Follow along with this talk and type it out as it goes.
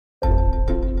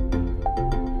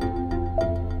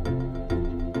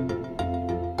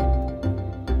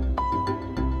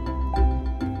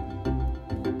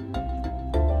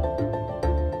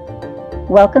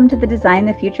Welcome to the Design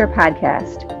the Future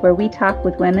podcast, where we talk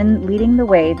with women leading the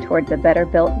way towards a better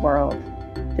built world.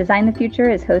 Design the Future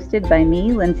is hosted by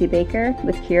me, Lindsay Baker,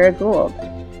 with Kira Gould.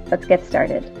 Let's get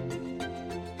started.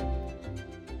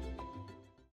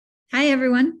 Hi,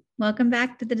 everyone. Welcome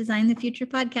back to the Design the Future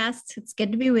podcast. It's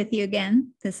good to be with you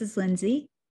again. This is Lindsay.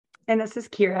 And this is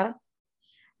Kira.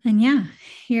 And yeah,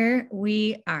 here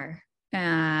we are.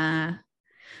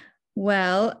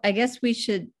 Well, I guess we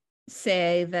should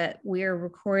say that we're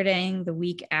recording the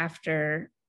week after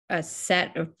a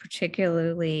set of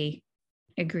particularly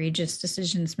egregious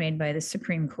decisions made by the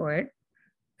Supreme Court.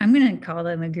 I'm going to call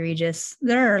them egregious.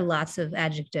 There are lots of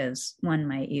adjectives one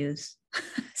might use.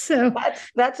 So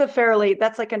that's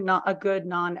like a good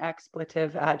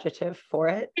non-expletive adjective for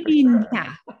it. I mean,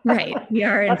 yeah, right. We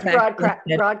are in fact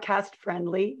broadcast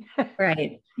friendly.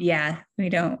 Right. Yeah. We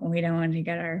don't want to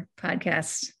get our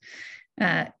podcast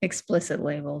explicit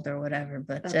labeled or whatever,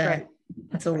 but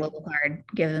it's a little hard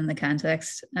given the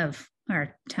context of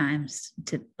our times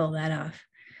to pull that off.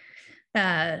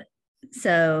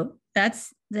 So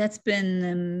that's been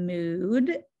the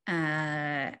mood.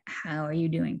 How are you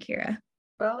doing, Kira?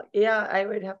 Well, yeah, I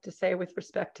would have to say with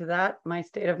respect to that, my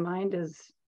state of mind is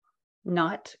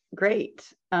not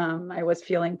great. I was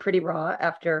feeling pretty raw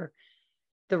after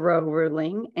the Roe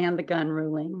ruling and the gun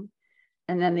ruling,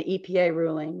 and then the EPA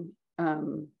ruling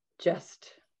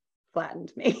just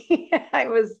flattened me.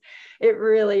 It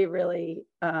really,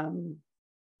 I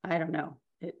don't know.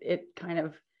 It kind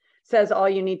of says all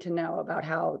you need to know about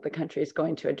how the country is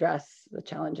going to address the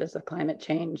challenges of climate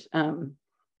change,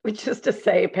 which is to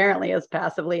say apparently as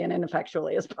passively and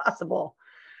ineffectually as possible.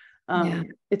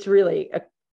 It's really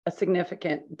a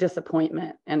significant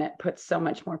disappointment, and it puts so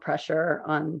much more pressure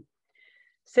on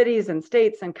cities and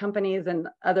states and companies and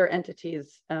other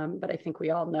entities. But I think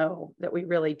we all know that we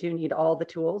really do need all the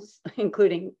tools,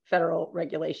 including federal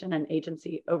regulation and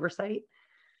agency oversight.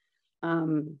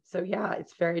 So yeah,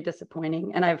 it's very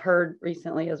disappointing. And I've heard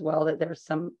recently as well that there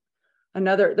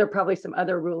are probably some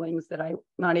other rulings that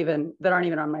aren't even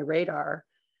on my radar,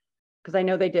 because I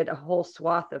know they did a whole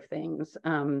swath of things.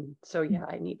 So yeah,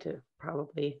 I need to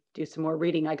probably do some more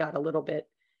reading. I got a little bit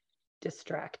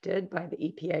distracted by the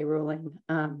EPA ruling.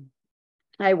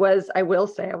 I will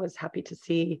say I was happy to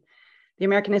see the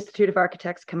American Institute of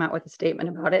Architects come out with a statement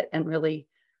about it and really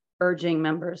urging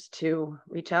members to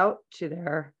reach out to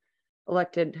their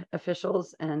elected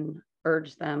officials and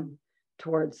urge them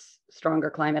towards stronger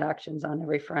climate actions on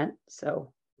every front.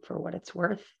 So for what it's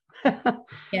worth.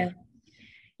 Yeah,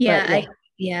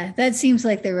 that seems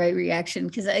like the right reaction,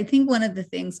 because I think one of the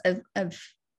things I've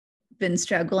been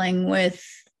struggling with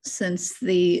since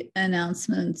the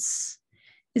announcements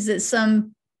is that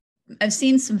I've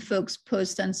seen some folks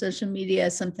post on social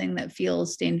media something that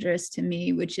feels dangerous to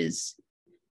me, which is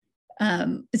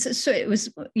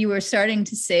you were starting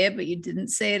to say it, but you didn't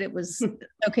say it. It was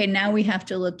okay. Now we have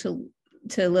to look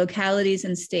to localities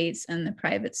and states and the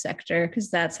private sector, because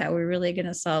that's how we're really going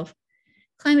to solve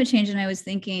climate change. And I was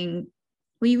thinking,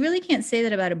 well, you really can't say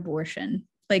that about abortion.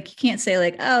 Like, you can't say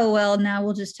like, oh, well, now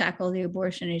we'll just tackle the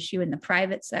abortion issue in the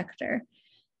private sector.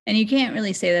 And you can't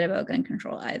really say that about gun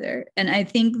control either. And I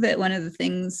think that one of the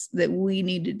things that we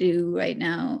need to do right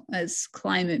now as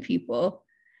climate people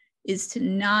is to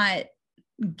not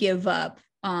give up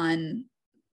on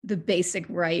the basic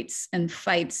rights and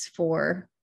fights for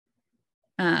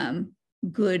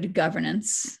good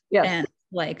governance. Yes. And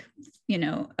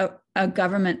a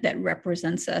government that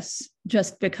represents us,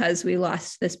 just because we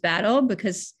lost this battle,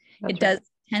 because it does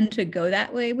tend to go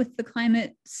that way with the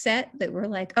climate set, that we're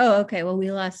like, oh, okay, well,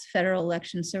 we lost federal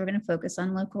elections, so we're going to focus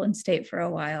on local and state for a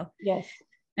while. Yes.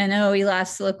 And oh, we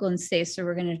lost local and state, so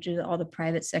we're going to do all the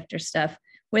private sector stuff,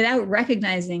 without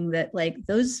recognizing that like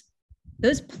those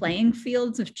playing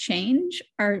fields of change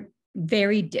are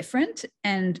very different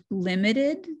and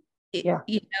limited.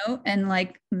 And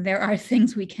like there are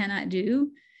things we cannot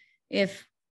do if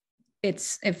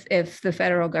the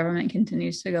federal government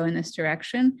continues to go in this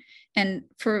direction. And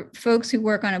for folks who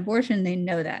work on abortion, they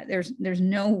know that there's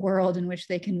no world in which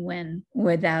they can win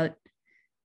without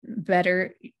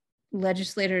better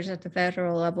legislators at the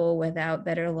federal level, without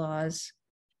better laws,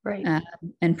 right,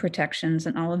 and protections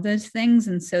and all of those things.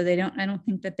 And so I don't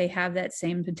think that they have that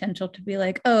same potential to be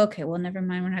like, oh, okay, well, never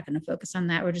mind, we're not going to focus on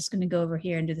that, we're just going to go over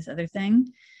here and do this other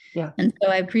thing. Yeah. And so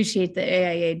I appreciate that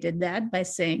AIA did that by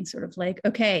saying sort of like,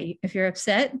 okay, if you're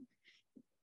upset,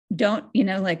 don't,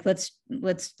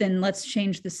 let's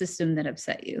change the system that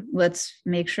upset you. Let's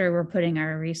make sure we're putting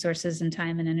our resources and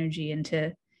time and energy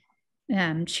into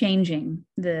changing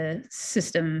the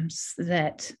systems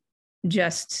that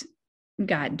just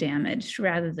got damaged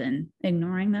rather than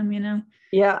ignoring them, you know?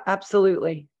 Yeah,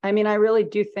 absolutely. I mean, I really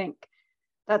do think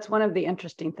that's one of the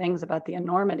interesting things about the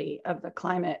enormity of the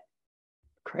climate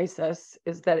crisis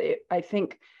is that I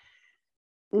think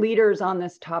leaders on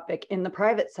this topic in the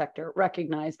private sector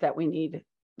recognize that we need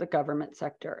the government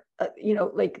sector.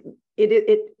 Like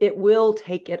it will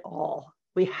take it all.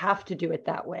 We have to do it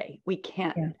that way. We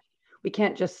can't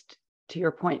just, to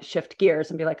your point, shift gears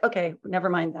and be like, okay, never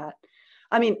mind that.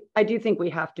 I mean, I do think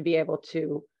we have to be able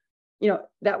to,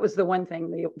 that was the one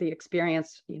thing, the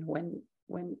experience,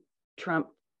 when Trump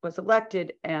was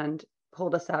elected and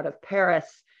pulled us out of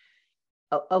Paris,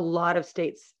 a lot of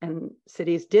states and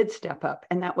cities did step up,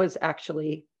 and that was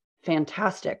actually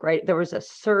fantastic, right? There was a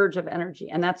surge of energy,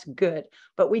 and that's good,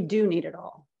 but we do need it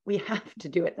all. We have to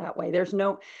do it that way.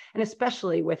 And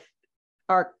especially with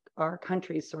our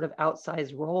country's sort of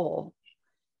outsized role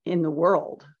in the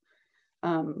world,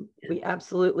 we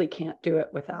absolutely can't do it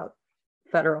without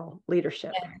federal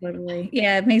leadership. Yeah, totally.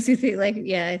 Yeah, it makes you think like,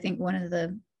 I think one of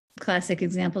the classic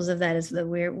examples of that is that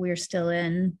we're still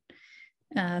in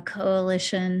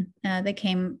coalition that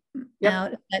came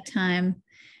out at that time.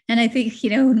 And I think,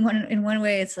 in one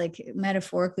way, it's like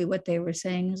metaphorically what they were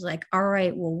saying is like, all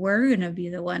right, well, we're going to be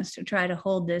the ones to try to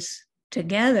hold this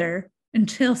together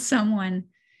until someone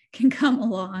can come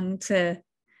along to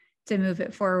move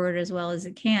it forward as well as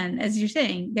it can. As you're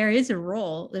saying, there is a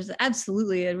role. There's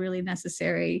absolutely a really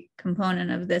necessary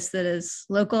component of this that is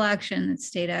local action, it's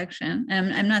state action.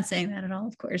 And I'm not saying that at all,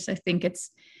 of course. I think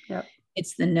it's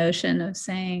the notion of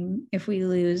saying if we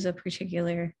lose a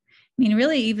particular,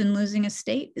 really even losing a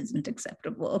state isn't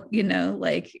acceptable,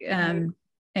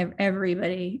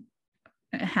 everybody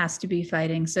has to be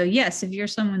fighting. So yes, if you're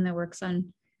someone that works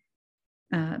on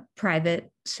private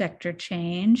sector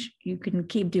change, you can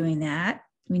keep doing that.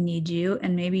 We need you,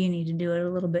 and maybe you need to do it a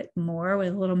little bit more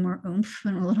with a little more oomph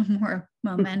and a little more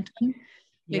momentum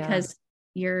because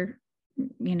your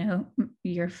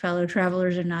fellow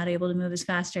travelers are not able to move as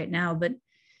fast right now, but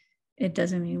it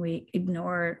doesn't mean we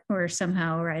ignore or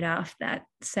somehow write off that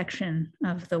section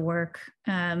of the work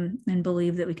and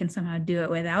believe that we can somehow do it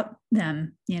without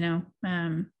them, Yeah.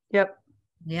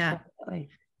 Definitely.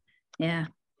 Yeah.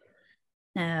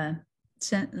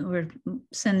 We're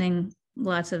sending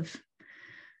lots of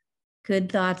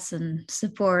good thoughts and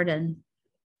support and,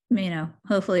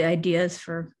 hopefully ideas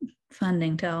for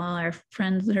funding to all our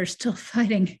friends that are still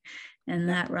fighting in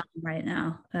that realm right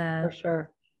now. For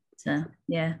sure. So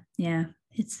yeah,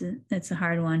 it's a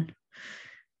hard one.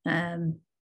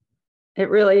 It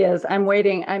really is. I'm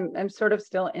waiting. I'm sort of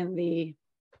still in the,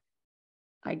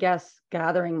 I guess,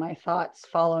 gathering my thoughts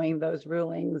following those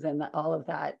rulings and all of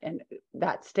that, and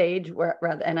that stage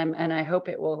and I hope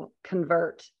it will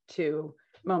convert to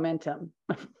momentum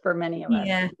for many of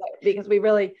us, because we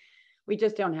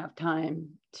just don't have time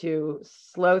to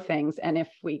slow things. And if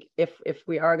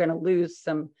we are going to lose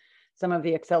some of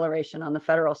the acceleration on the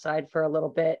federal side for a little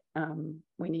bit,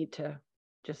 we need to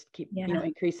just keep,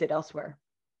 increase it elsewhere.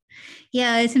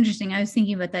 Yeah, it's interesting. I was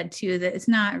thinking about that too, that it's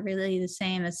not really the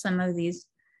same as some of these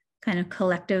kind of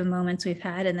collective moments we've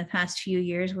had in the past few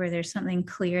years where there's something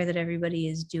clear that everybody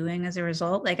is doing as a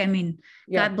result. Like,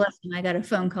 God bless them. I got a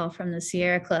phone call from the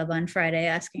Sierra Club on Friday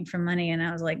asking for money. And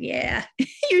I was like, yeah,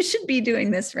 you should be doing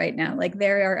this right now. Like,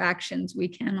 there are actions we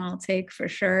can all take for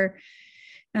sure.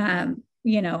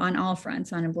 On all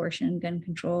fronts, on abortion, gun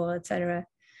control, et cetera.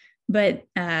 But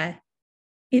that's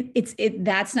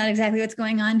not exactly what's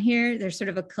going on here. There's sort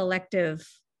of a collective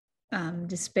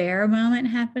despair moment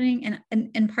happening.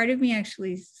 And part of me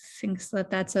actually thinks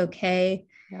that that's okay.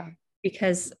 Yeah.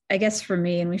 Because I guess for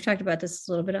me, and we've talked about this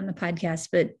a little bit on the podcast,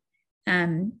 but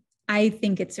I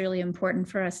think it's really important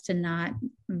for us to not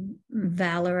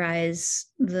valorize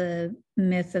the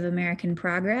myth of American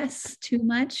progress too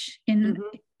much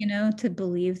to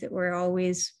believe that we're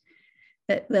always,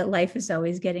 that life is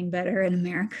always getting better in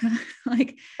America.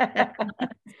 Like, that's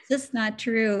just not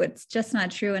true. It's just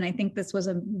not true. And I think this was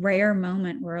a rare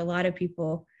moment where a lot of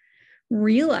people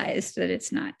realized that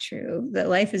it's not true, that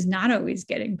life is not always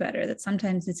getting better, that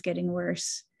sometimes it's getting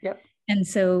worse. Yep. And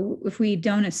so if we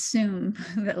don't assume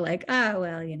that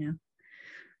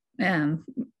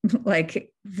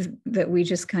that we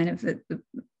just kind of,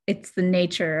 it's the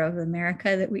nature of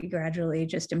America that we gradually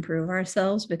just improve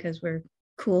ourselves because we're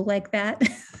cool like that.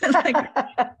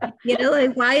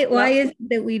 Why is it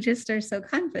that we just are so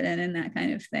confident in that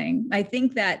kind of thing? I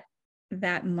think that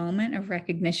moment of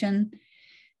recognition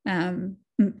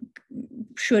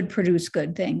should produce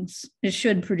good things. It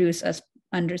should produce us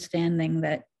understanding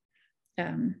that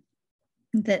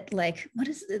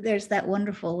there's that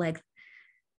wonderful,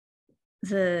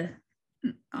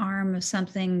 arm of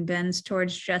something bends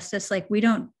towards justice, like we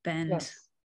don't bend. Yes.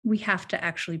 We have to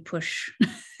actually push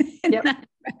in that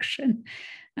direction.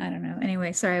 I don't know.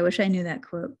 Anyway, sorry, I wish I knew that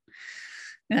quote.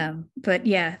 But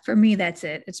yeah, for me, that's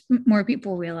it. It's more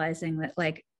people realizing that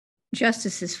like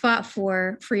justice is fought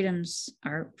for, freedoms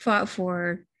are fought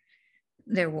for.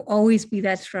 There will always be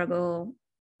that struggle.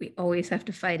 We always have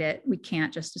to fight it. We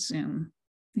can't just assume,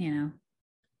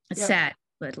 it's sad,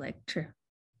 but like true.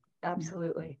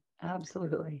 Absolutely.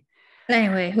 Absolutely. But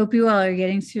anyway, hope you all are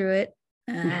getting through it.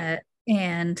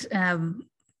 And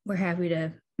we're happy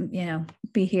to,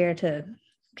 be here to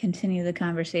continue the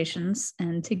conversations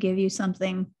and to give you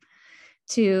something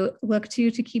to look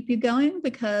to keep you going,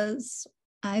 because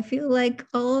I feel like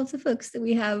all of the folks that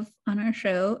we have on our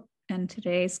show, and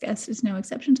today's guest is no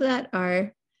exception to that,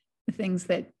 are the things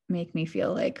that make me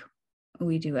feel like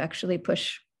we do actually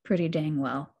push pretty dang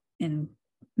well in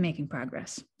making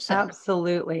progress. So.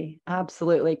 Absolutely.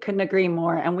 Couldn't agree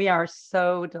more. And we are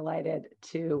so delighted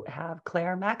to have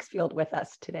Claire Maxfield with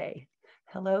us today.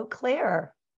 Hello,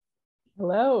 Claire.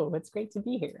 Hello, it's great to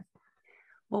be here.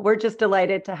 Well, we're just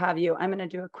delighted to have you. I'm going to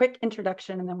do a quick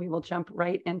introduction and then we will jump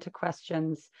right into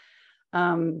questions.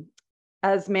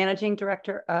 As managing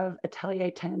director of Atelier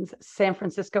 10's San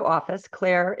Francisco office,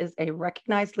 Claire is a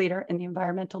recognized leader in the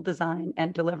environmental design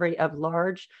and delivery of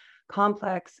large,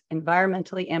 complex,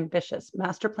 environmentally ambitious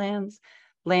master plans,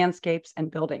 landscapes,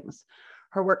 and buildings.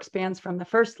 Her work spans from the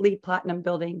first LEED Platinum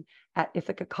building at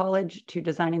Ithaca College to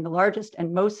designing the largest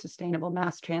and most sustainable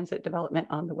mass transit development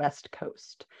on the West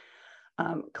Coast.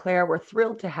 Claire, we're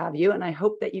thrilled to have you, and I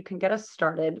hope that you can get us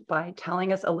started by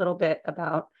telling us a little bit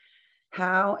about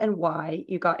how and why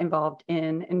you got involved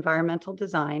in environmental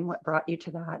design, what brought you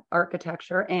to that,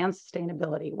 architecture, and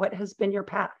sustainability. What has been your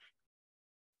path?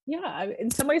 Yeah,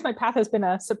 in some ways, my path has been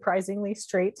a surprisingly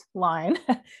straight line.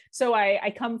 So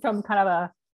I come from kind of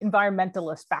a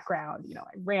environmentalist background.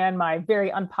 I ran my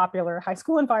very unpopular high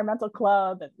school environmental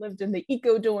club and lived in the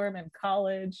eco dorm in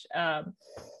college.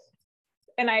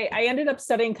 And I ended up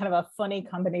studying kind of a funny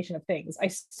combination of things. I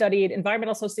studied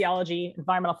environmental sociology,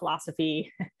 environmental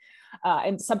philosophy,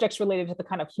 and subjects related to the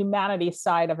kind of humanities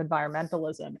side of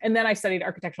environmentalism. And then I studied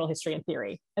architectural history and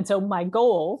theory. And so my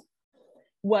goal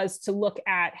was to look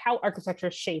at how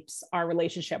architecture shapes our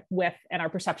relationship with and our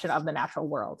perception of the natural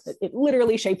world. It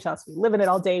literally shapes us. We live in it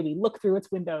all day. We look through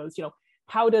its windows.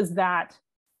 How does that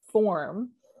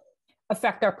form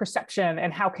affect our perception,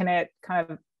 and how can it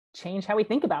kind of change how we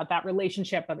think about that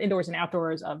relationship of indoors and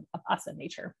outdoors, of us and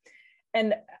nature?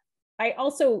 And I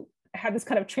also had this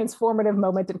kind of transformative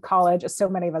moment in college, as so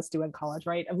many of us do in college,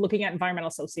 right? Of looking at environmental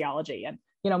sociology. And,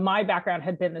 my background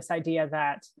had been this idea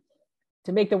that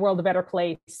to make the world a better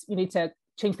place, you need to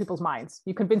change people's minds.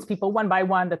 You convince people one by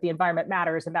one that the environment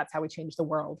matters, and that's how we change the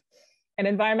world. And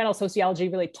environmental sociology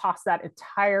really tossed that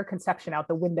entire conception out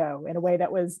the window in a way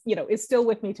that was, is still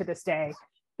with me to this day,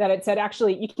 that it said,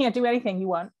 actually, you can't do anything you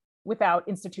want without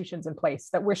institutions in place,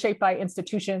 that we're shaped by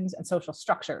institutions and social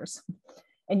structures.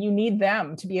 And you need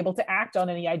them to be able to act on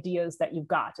any ideas that you've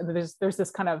got. And there's this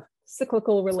kind of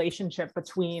cyclical relationship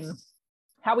between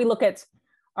how we look at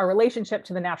our relationship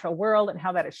to the natural world and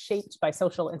how that is shaped by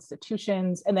social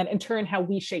institutions, and then in turn, how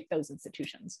we shape those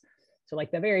institutions. So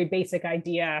like the very basic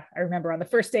idea, I remember on the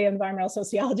first day of environmental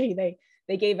sociology,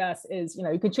 they gave us is,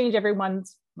 you can change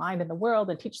everyone's mind in the world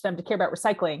and teach them to care about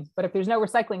recycling. But if there's no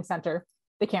recycling center,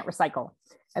 they can't recycle.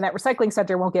 And that recycling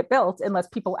center won't get built unless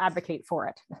people advocate for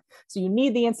it. So you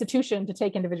need the institution to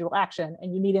take individual action,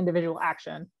 and you need individual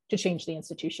action to change the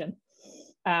institution.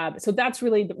 So that's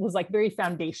really was like very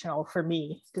foundational for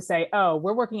me to say, oh,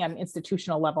 we're working at an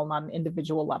institutional level, not an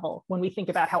individual level, when we think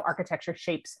about how architecture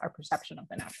shapes our perception of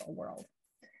the natural world.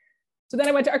 So then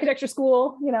I went to architecture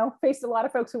school, faced a lot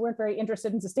of folks who weren't very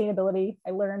interested in sustainability.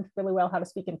 I learned really well how to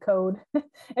speak in code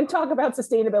and talk about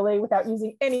sustainability without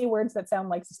using any words that sound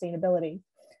like sustainability.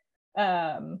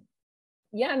 And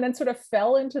then sort of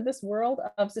fell into this world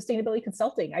of sustainability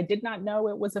consulting. I did not know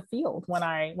it was a field when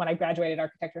I graduated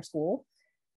architecture school.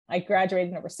 I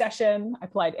graduated in a recession. I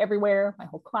applied everywhere. My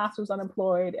whole class was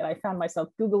unemployed, and I found myself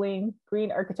Googling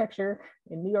green architecture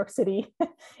in New York City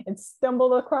and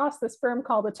stumbled across this firm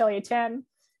called Atelier 10.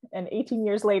 And 18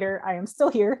 years later, I am still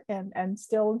here and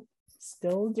still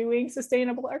doing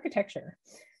sustainable architecture.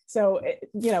 So,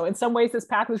 in some ways, this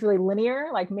path was really linear,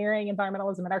 like marrying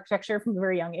environmentalism and architecture from a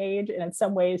very young age. And in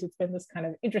some ways, it's been this kind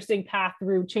of interesting path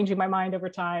through changing my mind over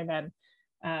time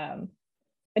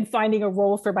and finding a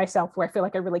role for myself where I feel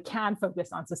like I really can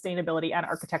focus on sustainability and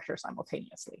architecture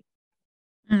simultaneously.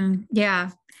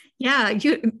 Yeah.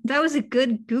 That was a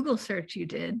good Google search you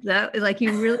did. That, like,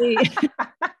 you really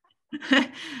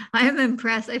I am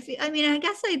impressed. I mean, I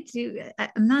guess I do.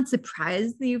 I'm not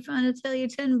surprised that you found Atelier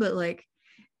 10, but like,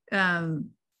 um,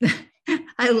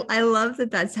 I love that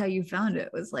that's how you found it.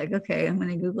 It was like, okay, I'm going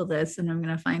to Google this and I'm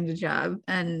going to find a job.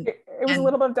 It was a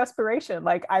little bit of desperation.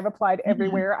 Like, I've applied yeah.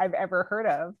 everywhere I've ever heard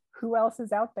of. Who else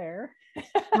is out there?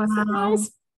 Wow.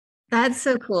 That's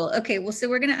so cool. Okay, well, so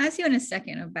we're going to ask you in a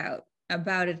second about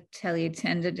Atelier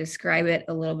 10 to describe it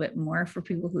a little bit more for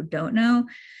people who don't know.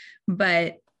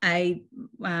 But I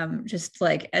just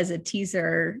like as a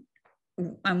teaser,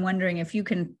 I'm wondering if you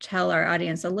can tell our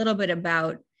audience a little bit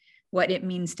about what it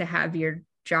means to have your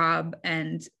job.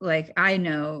 And like, I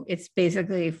know it's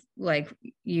basically like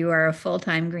you are a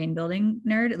full-time green building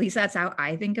nerd. At least that's how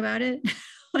I think about it.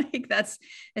 Like that's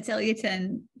Atelier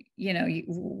 10, you know,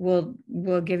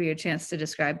 we'll give you a chance to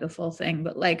describe the full thing,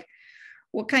 but like,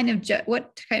 what kind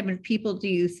of people do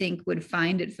you think would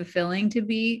find it fulfilling to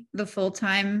be the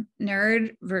full-time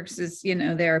nerd versus, you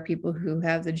know, there are people who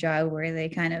have the job where they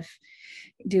kind of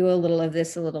do a little of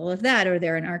this, a little of that, or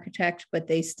they're an architect, but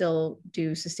they still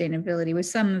do sustainability with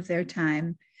some of their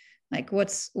time. Like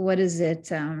what's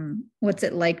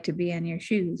it like to be in your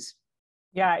shoes?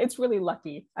 Yeah, it's really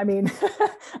lucky. I mean,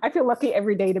 I feel lucky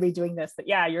every day to be doing this, that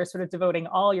yeah, you're sort of devoting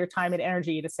all your time and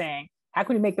energy to saying, how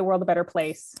can we make the world a better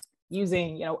place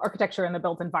using, you know, architecture and the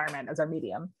built environment as our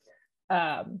medium?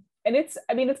 And it's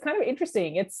kind of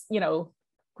interesting. It's, you know,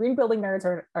 green building nerds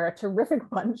are a terrific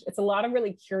bunch. It's a lot of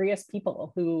really curious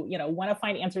people who, you know, want to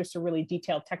find answers to really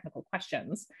detailed technical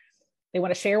questions. They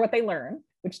want to share what they learn,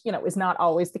 which, you know, is not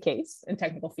always the case in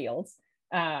technical fields.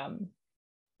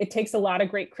 It takes a lot of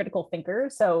great critical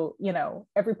thinkers. So, you know,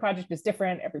 every project is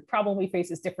different. Every problem we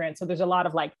face is different. So there's a lot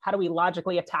of like, how do we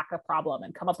logically attack a problem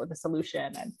and come up with a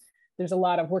solution? And there's a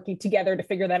lot of working together to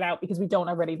figure that out because we don't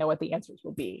already know what the answers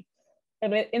will be.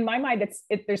 And in my mind,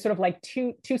 there's sort of like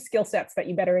two skill sets that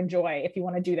you better enjoy if you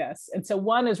want to do this. And so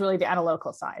one is really the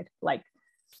analytical side. Like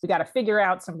we got to figure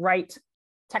out some right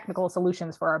technical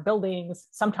solutions for our buildings.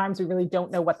 Sometimes we really don't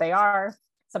know what they are.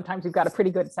 Sometimes we've got a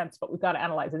pretty good sense, but we've got to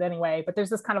analyze it anyway. But there's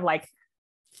this kind of like,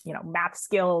 you know, math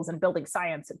skills and building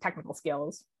science and technical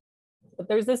skills. But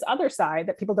there's this other side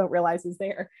that people don't realize is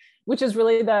there, which is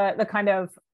really the kind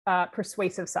of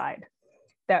persuasive side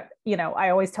that, you know, I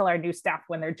always tell our new staff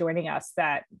when they're joining us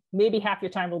that maybe half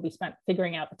your time will be spent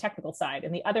figuring out the technical side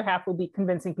and the other half will be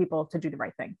convincing people to do the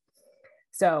right thing.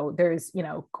 So there's, you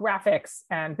know, graphics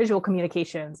and visual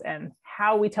communications and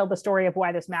how we tell the story of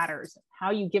why this matters,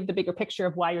 how you give the bigger picture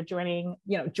of why you're joining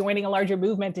a larger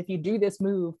movement. If you do this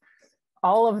move,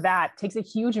 all of that takes a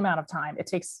huge amount of time. It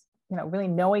takes, you know, really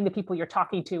knowing the people you're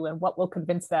talking to and what will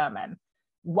convince them and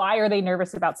why are they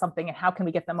nervous about something and how can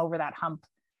we get them over that hump.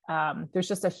 There's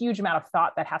just a huge amount of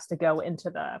thought that has to go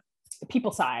into the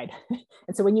people side.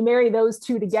 And so when you marry those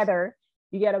two together,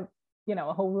 you get a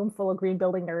whole room full of green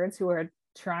building nerds who are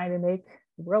trying to make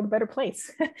the world a better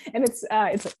place. And it's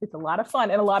a lot of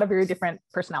fun and a lot of very different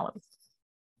personalities.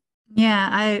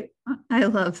 Yeah, I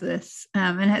love this.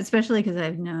 And especially because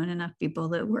I've known enough people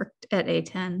that worked at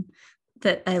A10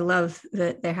 that I love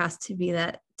that there has to be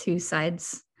that two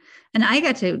sides. And I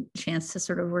got a chance to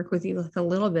sort of work with you like a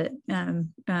little bit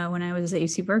when I was at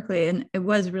UC Berkeley, and it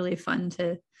was really fun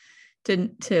to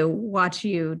watch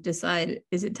you decide,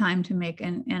 is it time to make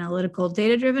an analytical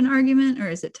data-driven argument, or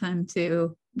is it time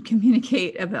to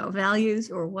communicate about values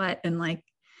or what? And like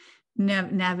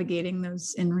navigating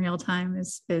those in real time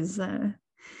is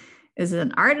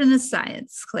an art and a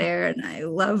science, Claire, and I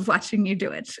love watching you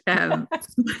do it.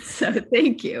 So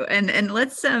thank you. And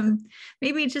let's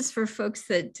maybe just for folks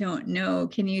that don't know,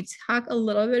 can you talk a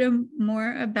little bit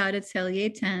more about Atelier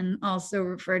 10, also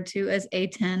referred to as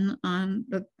A10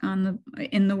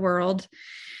 in the world,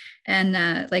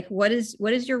 and like what is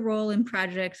your role in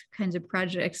kinds of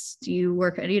projects do you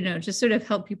work on? You know, just sort of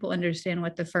help people understand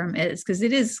what the firm is, because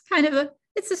it is kind of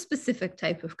it's a specific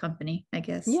type of company, I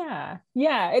guess. Yeah,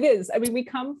 it is. I mean, we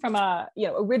come from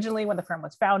originally when the firm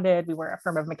was founded, we were a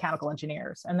firm of mechanical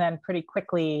engineers, and then pretty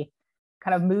quickly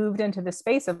kind of moved into the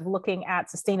space of looking at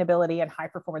sustainability and high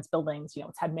performance buildings. You know,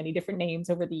 it's had many different names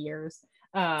over the years.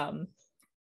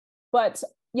 But,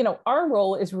 you know, our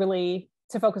role is really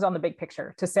to focus on the big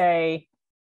picture, to say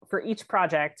for each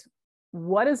project,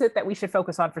 what is it that we should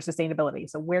focus on for sustainability?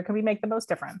 So where can we make the most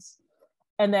difference?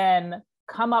 And then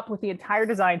come up with the entire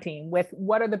design team with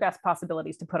what are the best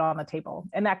possibilities to put on the table.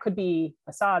 And that could be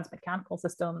facades, mechanical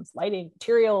systems, lighting,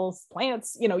 materials,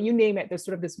 plants, you know, you name it. There's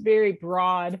sort of this very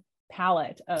broad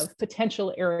palette of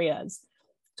potential areas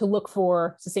to look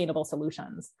for sustainable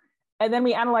solutions. And then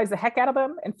we analyze the heck out of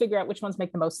them and figure out which ones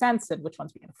make the most sense and which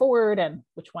ones we can afford and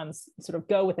which ones sort of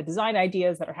go with the design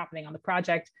ideas that are happening on the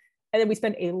project. And then we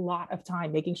spend a lot of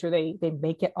time making sure they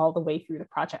make it all the way through the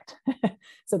project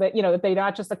so that, that they're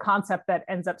not just a concept that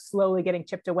ends up slowly getting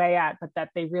chipped away at, but that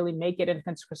they really make it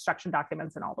into construction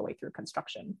documents and all the way through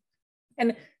construction.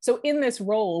 And so in this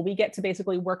role, we get to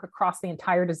basically work across the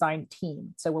entire design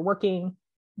team. So we're working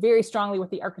very strongly with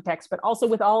the architects, but also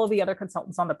with all of the other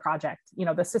consultants on the project.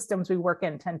 The systems we work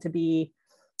in tend to be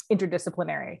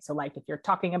interdisciplinary. So like if you're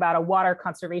talking about a water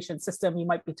conservation system, you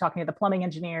might be talking to the plumbing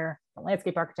engineer, the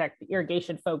landscape architect, the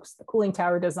irrigation folks, the cooling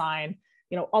tower design,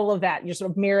 all of that. You're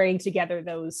sort of marrying together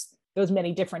those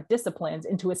many different disciplines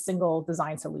into a single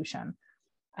design solution.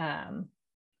 And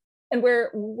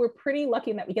we're pretty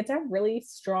lucky in that we get to have really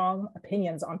strong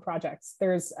opinions on projects.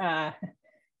 There's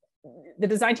the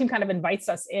design team kind of invites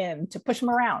us in to push them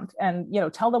around and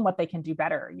tell them what they can do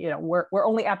better. We're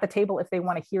only at the table if they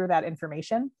want to hear that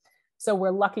information. So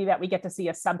we're lucky that we get to see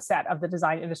a subset of the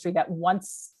design industry that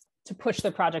wants to push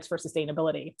their projects for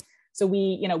sustainability. So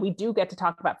we do get to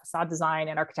talk about facade design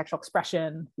and architectural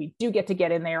expression. We do get to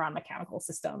get in there on mechanical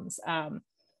systems.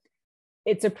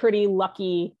 It's a pretty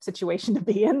lucky situation to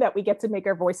be in that we get to make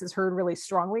our voices heard really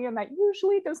strongly, and that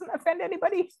usually doesn't offend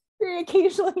anybody. Very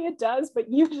occasionally it does, but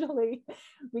usually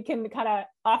we can kind of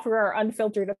offer our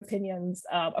unfiltered opinions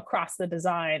across the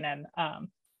design and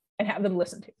have them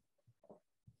listened to.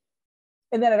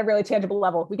 And then at a really tangible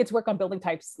level, we get to work on building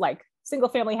types like single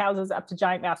family houses up to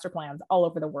giant master plans all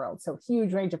over the world. So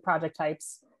huge range of project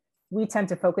types. We tend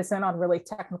to focus in on really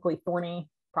technically thorny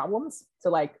problems. So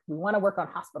like we want to work on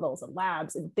hospitals and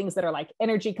labs and things that are like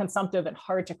energy consumptive and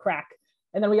hard to crack.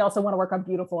 And then we also want to work on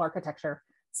beautiful architecture.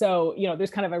 So,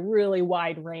 there's kind of a really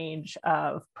wide range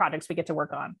of projects we get to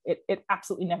work on. It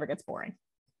absolutely never gets boring.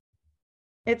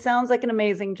 It sounds like an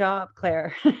amazing job,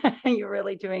 Claire. You're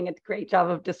really doing a great job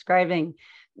of describing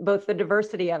both the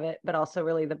diversity of it, but also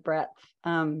really the breadth.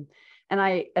 And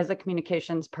I, as a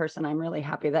communications person, I'm really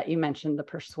happy that you mentioned the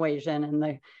persuasion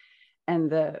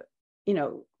and the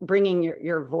bringing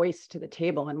your voice to the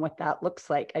table and what that looks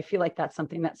like. I feel like that's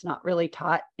something that's not really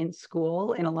taught in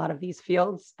school in a lot of these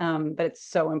fields, but it's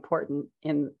so important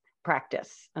in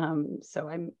practice. So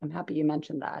I'm happy you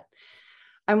mentioned that.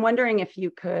 I'm wondering if you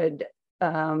could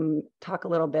talk a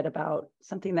little bit about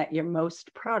something that you're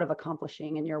most proud of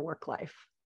accomplishing in your work life.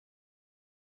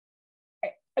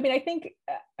 I think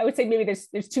I would say maybe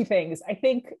there's two things. I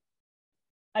think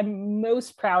I'm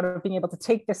most proud of being able to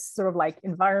take this sort of like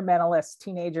environmentalist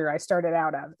teenager I started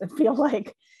out as and feel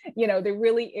like, there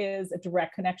really is a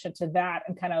direct connection to that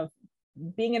and kind of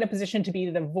being in a position to be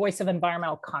the voice of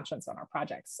environmental conscience on our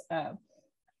projects.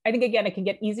 I think, again, it can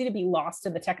get easy to be lost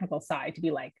in the technical side, to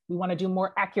be like, we want to do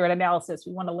more accurate analysis.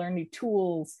 We want to learn new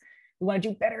tools. We want to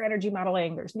do better energy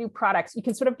modeling. There's new products. You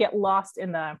can sort of get lost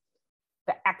in the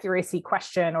accuracy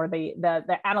question or the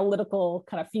analytical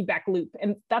kind of feedback loop.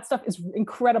 And that stuff is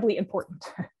incredibly important.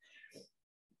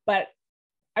 But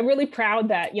I'm really proud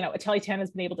that, Atelier 10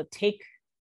 has been able to take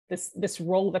this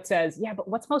role that says, yeah, but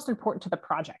what's most important to the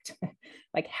project?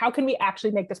 Like, how can we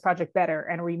actually make this project better?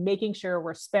 And are we making sure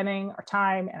we're spending our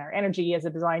time and our energy as a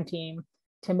design team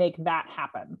to make that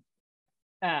happen?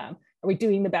 Are we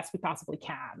doing the best we possibly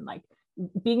can? Like,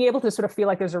 being able to sort of feel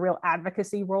like there's a real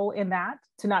advocacy role in that,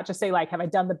 to not just say like, have I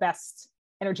done the best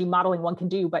energy modeling one can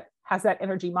do, but has that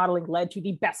energy modeling led to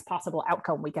the best possible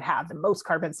outcome we could have, the most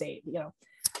carbon saved?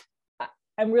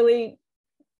 I'm really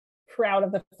proud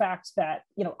of the fact that,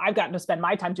 I've gotten to spend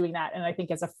my time doing that. And I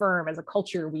think as a firm, as a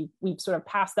culture, we've sort of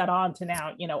passed that on to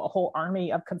now, a whole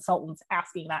army of consultants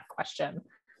asking that question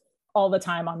all the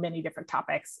time on many different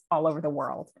topics all over the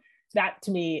world. That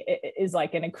to me is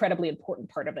like an incredibly important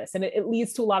part of this. And it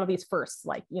leads to a lot of these firsts,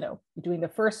 like, doing the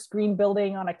first green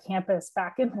building on a campus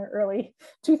back in the early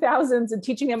 2000s and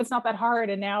teaching them it's not that hard.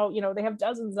 And now, they have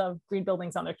dozens of green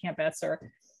buildings on their campus, or,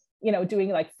 doing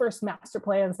like first master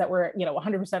plans that were,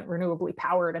 100% renewably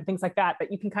powered and things like that.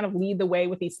 But you can kind of lead the way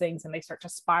with these things and they start to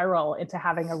spiral into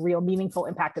having a real meaningful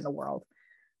impact in the world.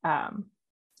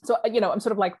 So, I'm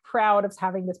sort of like proud of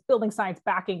having this building science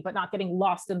backing, but not getting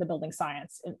lost in the building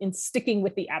science and sticking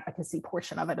with the advocacy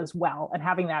portion of it as well. And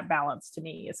having that balance to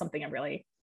me is something I'm really,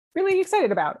 really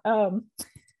excited about.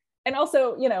 And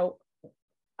also,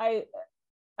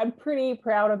 I'm pretty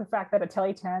proud of the fact that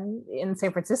Atelier 10 in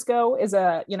San Francisco is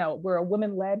we're a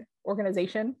women-led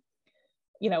organization.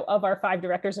 Of our 5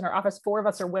 directors in our office, 4 of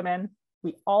us are women.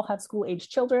 We all have school-age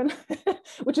children,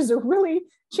 which is a really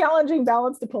challenging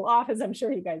balance to pull off, as I'm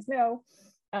sure you guys know.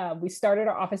 We started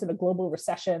our office in a global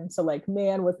recession. So like,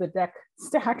 man, was the deck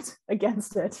stacked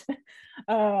against it.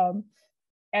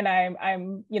 And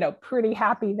I'm pretty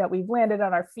happy that we've landed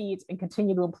on our feet and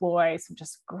continue to employ some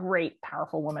just great,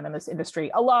 powerful women in this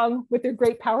industry, along with their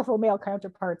great, powerful male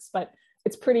counterparts. But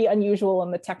it's pretty unusual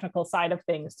on the technical side of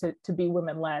things to be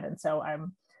women-led. And so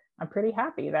I'm pretty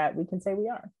happy that we can say we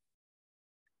are.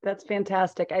 That's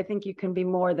fantastic. I think you can be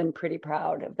more than pretty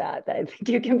proud of that. I think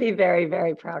you can be very,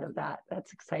 very proud of that.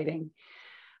 That's exciting.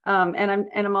 And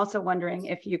I'm also wondering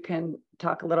if you can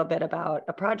talk a little bit about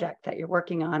a project that you're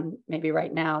working on, maybe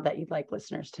right now, that you'd like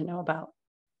listeners to know about.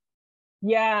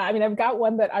 Yeah, I mean, I've got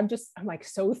one that I'm like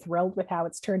so thrilled with how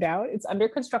it's turned out. It's under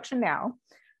construction now.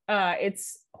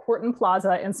 It's Horton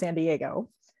Plaza in San Diego.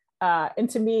 And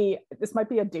to me, this might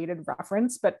be a dated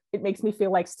reference, but it makes me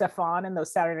feel like Stefon in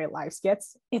those Saturday Night Live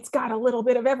skits. It's got a little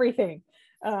bit of everything.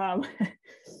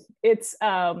 It's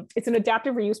an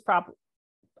adaptive reuse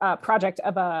project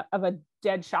of a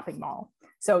dead shopping mall.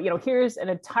 So, here's an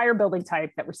entire building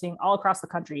type that we're seeing all across the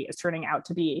country is turning out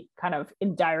to be kind of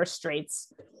in dire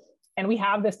straits. And we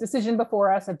have this decision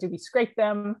before us of, do we scrape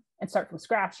them and start from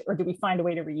scratch, or do we find a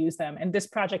way to reuse them? And this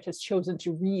project has chosen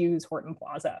to reuse Horton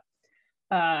Plaza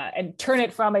and turn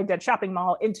it from a dead shopping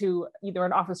mall into either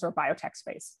an office or a biotech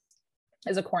space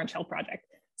as a core and shell project.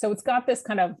 So it's got this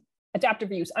kind of adaptive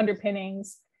reuse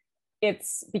underpinnings.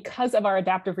 It's because of our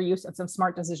adaptive reuse and some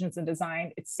smart decisions in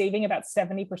design, it's saving about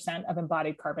 70% of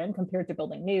embodied carbon compared to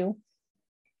building new.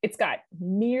 It's got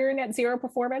near net zero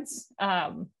performance.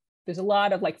 There's a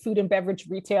lot of like food and beverage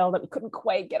retail that we couldn't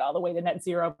quite get all the way to net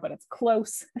zero, but it's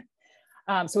close.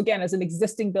 So again, as an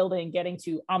existing building getting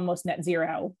to almost net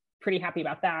zero, pretty happy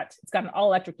about that. It's got an all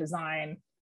electric design.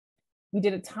 We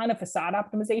did a ton of facade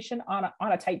optimization on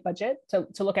a tight budget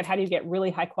to look at how do you get really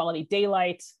high quality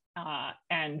daylight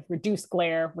and reduce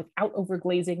glare without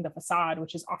overglazing the facade,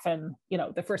 which is often,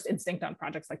 the first instinct on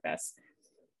projects like this.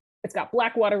 It's got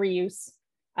black water reuse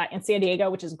in San Diego,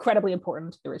 which is incredibly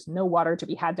important. There is no water to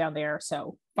be had down there.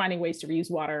 So finding ways to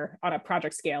reuse water on a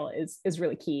project scale is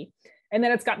really key. And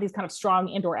then it's got these kind of strong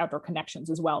indoor-outdoor connections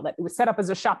as well, that it was set up as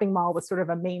a shopping mall with sort of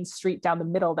a main street down the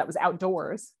middle that was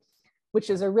outdoors, which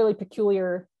is a really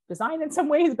peculiar design in some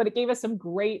ways, but it gave us some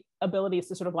great abilities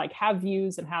to sort of like have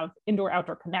views and have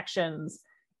indoor-outdoor connections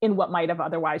in what might have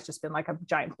otherwise just been like a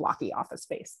giant blocky office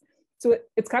space. So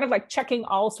it's kind of like checking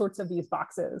all sorts of these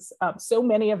boxes, so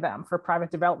many of them for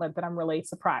private development that I'm really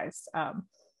surprised.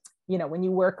 When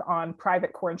you work on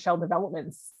private core and shell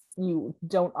developments, you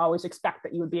don't always expect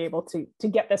that you would be able to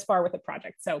get this far with a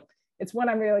project. So it's one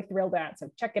I'm really thrilled at.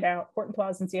 So check it out, Horton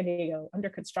Plaza in San Diego, under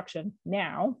construction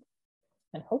now,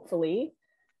 and hopefully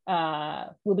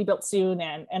will be built soon,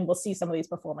 and we'll see some of these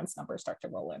performance numbers start to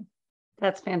roll in.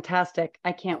 That's fantastic.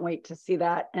 I can't wait to see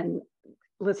that. And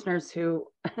listeners who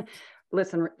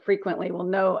listen frequently will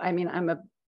know, I mean,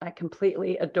 I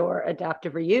completely adore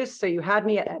adaptive reuse. So you had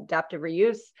me at adaptive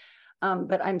reuse.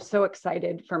 But I'm so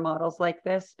excited for models like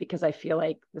this, because I feel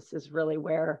like this is really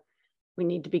where we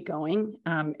need to be going.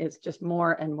 It's just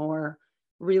more and more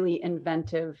really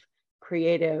inventive,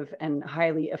 creative, and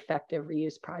highly effective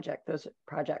reuse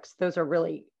projects. Those are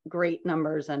really great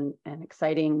numbers and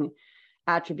exciting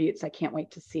attributes. I can't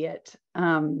wait to see it.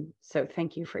 So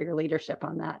thank you for your leadership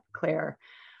on that, Claire.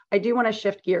 I do want to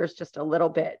shift gears just a little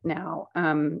bit now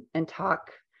and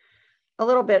talk a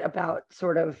little bit about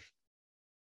sort of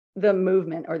the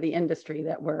movement or the industry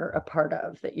that we're a part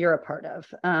of, that you're a part of.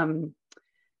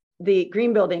 The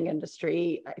green building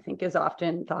industry, I think, is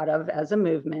often thought of as a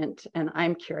movement. And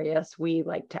I'm curious, we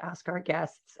like to ask our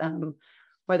guests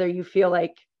whether you feel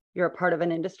like you're a part of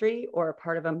an industry or a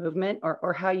part of a movement,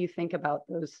 or how you think about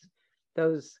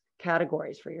those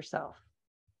categories for yourself.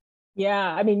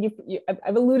 Yeah, I mean,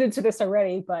 I've alluded to this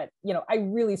already, but I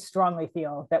really strongly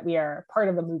feel that we are part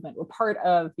of the movement. We're part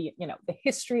of the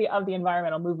history of the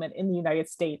environmental movement in the United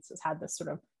States has had this sort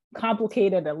of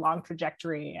complicated and long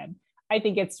trajectory, and I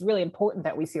think it's really important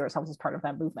that we see ourselves as part of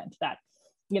that movement. That,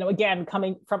 again,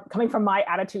 coming from my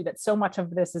attitude that so much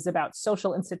of this is about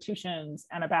social institutions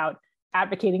and about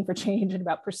advocating for change and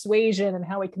about persuasion and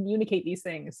how we communicate these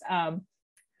things.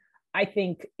 I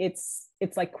think it's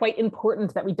like quite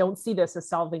important that we don't see this as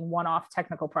solving one-off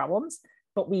technical problems,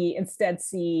 but we instead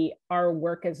see our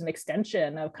work as an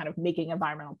extension of kind of making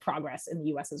environmental progress in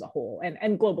the US as a whole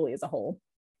and globally as a whole.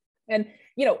 And,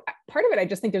 part of it, I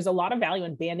just think there's a lot of value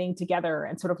in banding together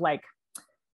and sort of like,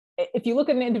 if you look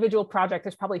at an individual project,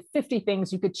 there's probably 50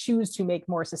 things you could choose to make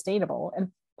more sustainable. And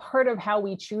part of how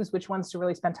we choose which ones to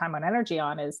really spend time and energy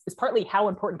on is partly how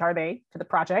important are they to the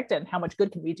project and how much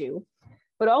good can we do?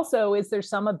 But also, is there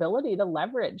some ability to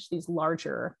leverage this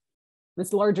larger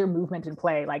movement in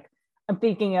play? Like I'm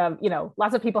thinking of,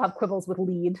 lots of people have quibbles with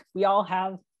LEED. We all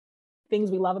have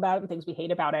things we love about it and things we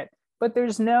hate about it. but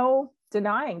there's no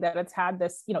denying that it's had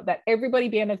this, that everybody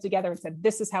banded together and said,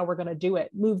 this is how we're going to do it,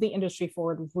 move the industry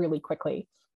forward really quickly.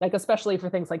 Like, especially for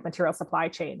things like material supply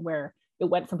chain, where it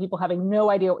went from people having no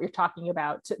idea what you're talking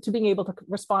about to being able to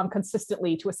respond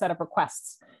consistently to a set of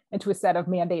requests and to a set of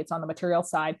mandates on the material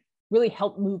side, really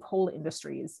helped move whole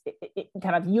industries. It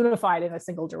kind of unified in a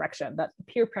single direction. That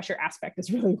peer pressure aspect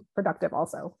is really productive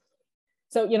also.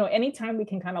 So, anytime we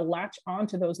can kind of latch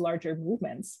onto those larger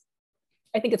movements,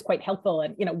 I think it's quite helpful.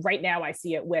 And, right now I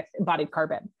see it with embodied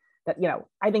carbon that,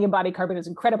 I think embodied carbon is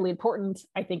incredibly important.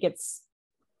 I think it's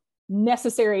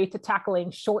necessary to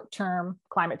tackling short-term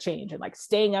climate change and like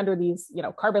staying under these,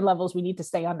 carbon levels we need to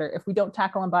stay under. If we don't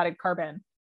tackle embodied carbon,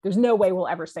 there's no way we'll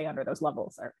ever stay under those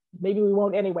levels, or maybe we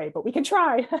won't anyway, but we can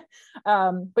try. But,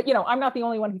 I'm not the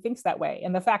only one who thinks that way.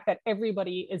 And the fact that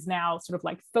everybody is now sort of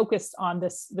like focused on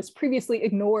this previously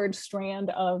ignored strand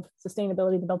of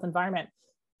sustainability in the built environment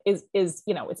is,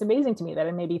 it's amazing to me that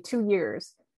in maybe 2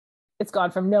 years, it's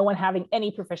gone from no one having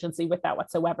any proficiency with that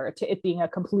whatsoever to it being a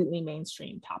completely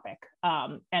mainstream topic.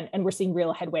 And we're seeing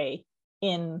real headway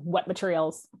in what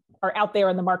materials are out there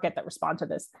in the market that respond to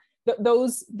this.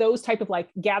 Those type of like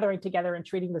gathering together and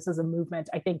treating this as a movement,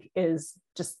 I think is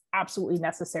just absolutely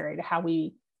necessary to how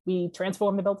we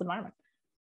transform the built environment.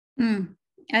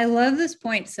 I love this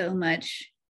point so much.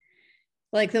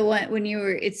 Like the one when you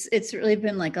were, it's really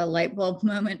been like a light bulb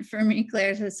moment for me,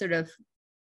 Claire, to sort of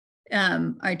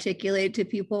articulate to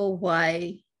people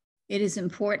why it is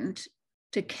important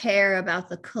to care about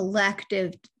the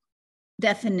collective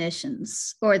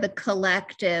definitions or the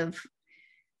collective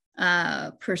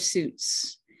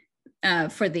pursuits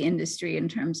for the industry in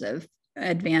terms of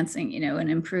advancing,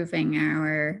 and improving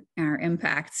our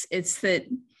impacts. It's that,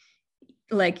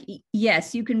 like,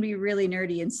 yes, you can be really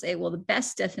nerdy and say, well, the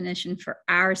best definition for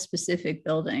our specific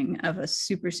building of a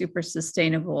super, super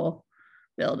sustainable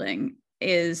building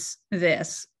is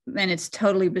this, and it's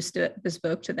totally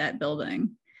bespoke to that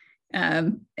building.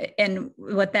 And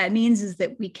what that means is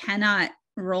that we cannot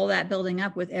roll that building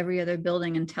up with every other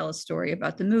building and tell a story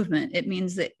about the movement. It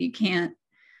means that you can't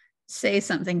say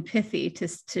something pithy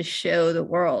to show the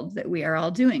world that we are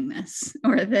all doing this,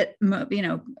 or that,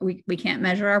 we can't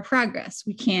measure our progress.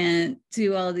 We can't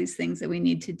do all of these things that we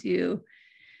need to do.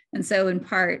 And so in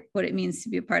part, what it means to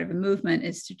be a part of a movement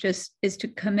is to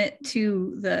commit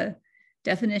to the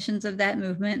definitions of that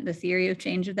movement, the theory of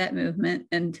change of that movement,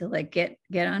 and to like get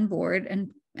on board.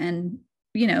 And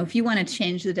if you want to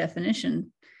change the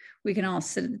definition, we can all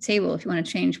sit at the table. If you want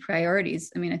to change priorities,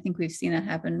 I think we've seen that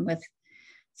happen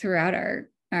throughout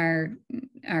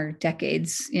our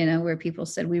decades, where people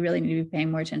said, we really need to be paying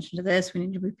more attention to this. We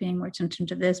need to be paying more attention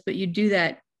to this, but you do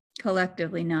that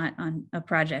collectively, not on a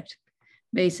project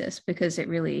basis, because it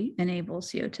really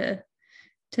enables you to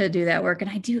do that work.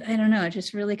 And I don't know, it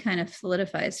just really kind of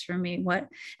solidifies for me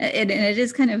and it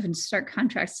is kind of in stark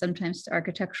contrast sometimes to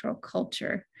architectural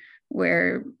culture,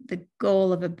 where the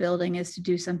goal of a building is to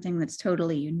do something that's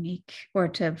totally unique, or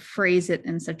to phrase it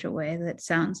in such a way that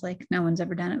sounds like no one's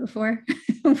ever done it before.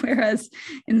 Whereas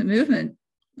in the movement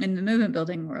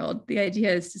building world, the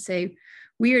idea is to say,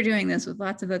 we are doing this with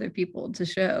lots of other people to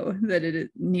show that it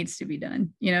needs to be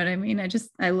done. You know what I mean?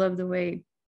 I love the way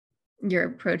you're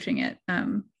approaching it.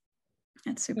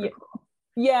 That's super cool.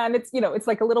 Yeah. And it's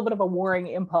like a little bit of a warring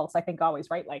impulse, I think, always,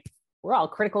 right? Like, we're all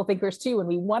critical thinkers too, and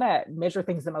we want to measure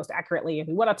things the most accurately, and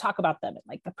we want to talk about them in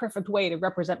like the perfect way to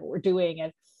represent what we're doing.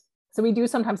 And so we do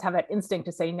sometimes have that instinct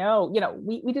to say, no,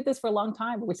 we did this for a long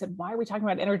time, but we said, why are we talking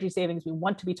about energy savings? We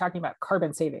want to be talking about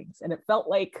carbon savings. And it felt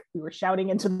like we were shouting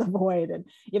into the void. And,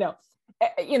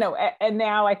 and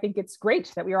now I think it's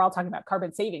great that we are all talking about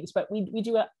carbon savings, but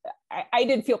I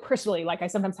did feel personally like I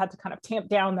sometimes had to kind of tamp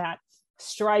down that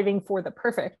striving for the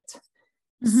perfect,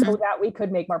 so that we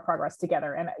could make more progress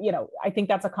together. And, I think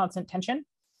that's a constant tension,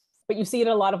 but you see it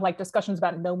in a lot of like discussions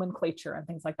about nomenclature and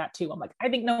things like that too. I'm like, I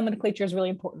think nomenclature is really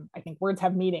important. I think words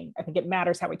have meaning. I think it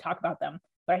matters how we talk about them.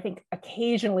 But I think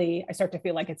occasionally I start to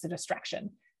feel like it's a distraction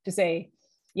to say,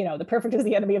 the perfect is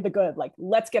the enemy of the good. Like,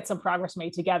 let's get some progress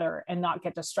made together and not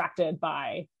get distracted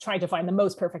by trying to find the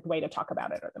most perfect way to talk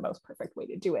about it or the most perfect way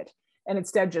to do it. And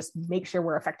instead just make sure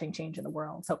we're affecting change in the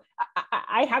world. So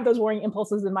I have those warring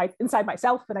impulses inside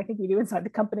myself, and I think we do inside the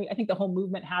company. I think the whole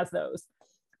movement has those,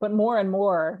 but more and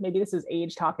more, maybe this is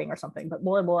age talking or something, but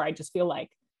more and more, I just feel like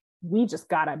we just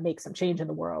got to make some change in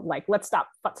the world. Like, let's stop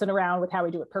futzing around with how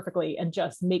we do it perfectly and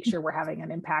just make sure we're having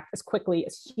an impact as quickly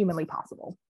as humanly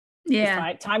possible.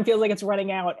 Yeah. Time feels like it's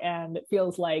running out, and it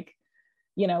feels like,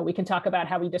 we can talk about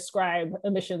how we describe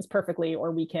emissions perfectly,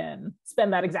 or we can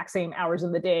spend that exact same hours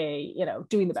in the day,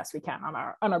 doing the best we can on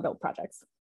our build projects.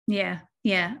 Yeah.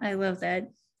 I love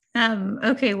that.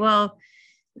 Okay, well,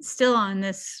 still on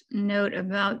this note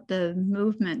about the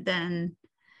movement, then,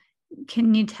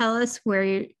 can you tell us where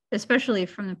you, especially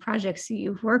from the projects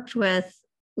you've worked with,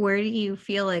 where do you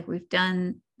feel like we've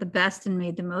done the best and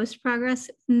made the most progress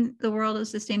in the world of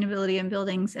sustainability and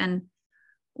buildings? And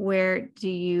where do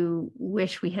you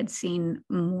wish we had seen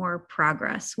more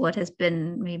progress? What has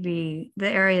been maybe the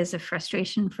areas of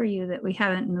frustration for you that we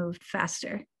haven't moved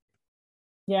faster?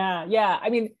 Yeah. I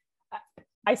mean,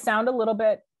 I sound a little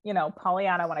bit,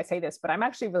 Pollyanna when I say this, but I'm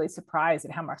actually really surprised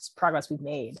at how much progress we've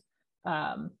made.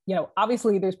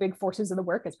 Obviously there's big forces in the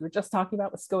work, as we were just talking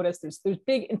about with SCOTUS. There's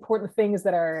big important things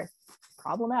that are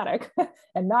problematic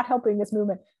and not helping this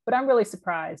movement. But I'm really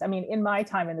surprised. I mean, in my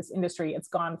time in this industry, it's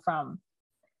gone from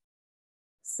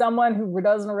someone who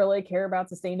doesn't really care about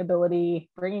sustainability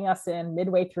bringing us in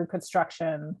midway through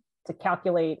construction to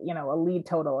calculate, a LEED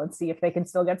total and see if they can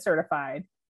still get certified,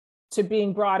 to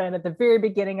being brought in at the very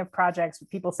beginning of projects with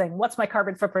people saying, what's my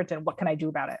carbon footprint and what can I do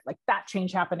about it? Like, that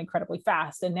change happened incredibly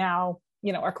fast. And now,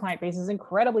 our client base is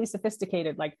incredibly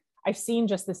sophisticated. Like, I've seen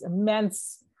just this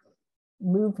immense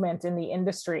movement in the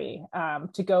industry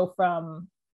to go from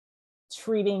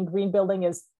treating green building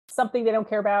as something they don't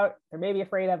care about, they're maybe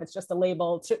afraid of, it's just a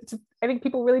label, to I think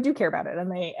people really do care about it,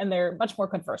 and they're much more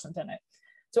conversant in it.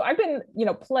 So I've been,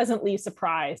 pleasantly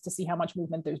surprised to see how much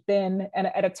movement there's been. And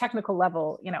at a technical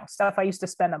level, stuff I used to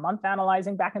spend a month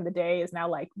analyzing back in the day is now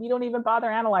like, we don't even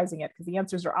bother analyzing it because the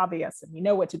answers are obvious and we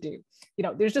know what to do.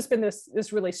 There's just been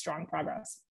this really strong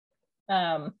progress.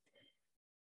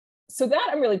 So that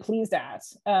I'm really pleased at.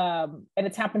 And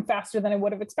it's happened faster than I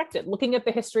would have expected. Looking at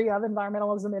the history of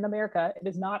environmentalism in America, it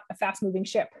is not a fast moving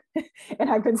ship. And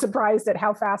I've been surprised at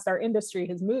how fast our industry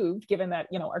has moved, given that,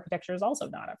 architecture is also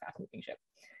not a fast moving ship.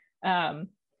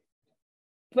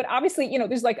 But obviously,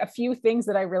 there's like a few things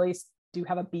that I really do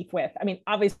have a beef with. I mean,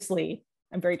 obviously,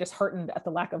 I'm very disheartened at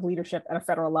the lack of leadership at a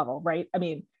federal level, right? I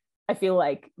mean, I feel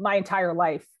like my entire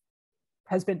life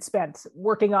has been spent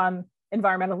working on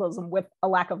environmentalism with a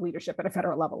lack of leadership at a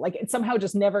federal level. Like, it somehow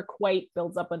just never quite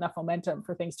builds up enough momentum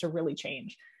for things to really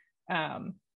change.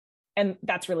 And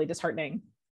that's really disheartening.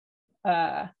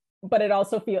 But it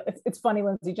also feels, it's funny,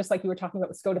 Lindsay, just like you were talking about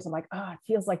with SCOTUS, I'm like, it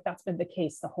feels like that's been the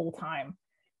case the whole time,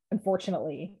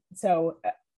 unfortunately. So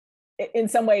in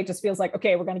some way, it just feels like,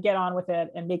 okay, we're going to get on with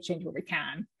it and make change where we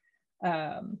can.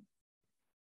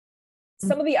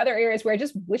 Some of the other areas where I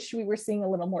just wish we were seeing a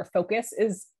little more focus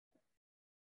is,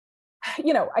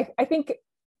 I think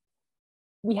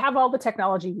we have all the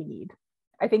technology we need.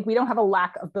 I think we don't have a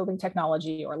lack of building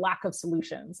technology or lack of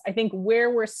solutions. I think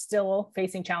where we're still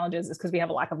facing challenges is because we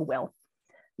have a lack of will.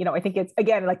 I think it's,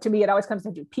 again, like, to me, it always comes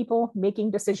down to people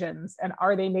making decisions, and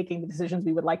are they making the decisions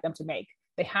we would like them to make?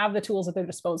 They have the tools at their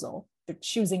disposal. They're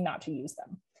choosing not to use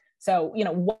them. So,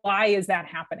 why is that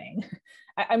happening?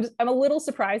 I'm a little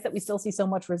surprised that we still see so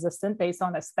much resistance based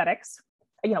on aesthetics.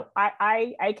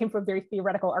 I came from a very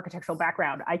theoretical architectural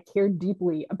background. I care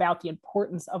deeply about the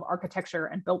importance of architecture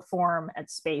and built form and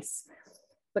space.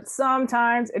 But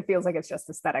sometimes it feels like it's just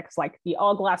aesthetics, like the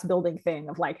all glass building thing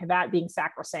of like that being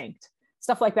sacrosanct,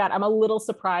 stuff like that. I'm a little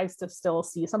surprised to still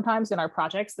see sometimes in our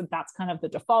projects that that's kind of the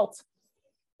default.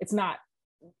 It's not,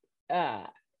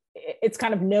 it's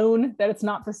kind of known that it's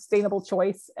not the sustainable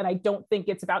choice. And I don't think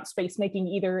it's about space making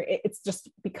either. It's just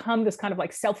become this kind of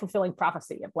like self-fulfilling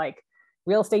prophecy of like,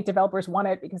 real estate developers want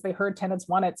it because they heard tenants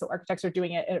want it, so architects are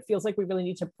doing it. And it feels like we really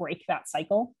need to break that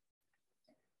cycle.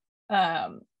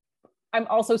 I'm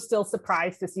also still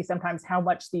surprised to see sometimes how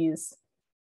much these,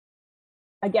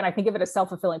 again, I think of it as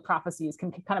self-fulfilling prophecies,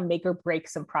 can kind of make or break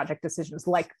some project decisions,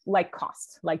 like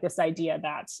cost, like this idea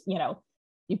that,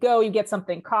 you get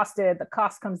something costed, the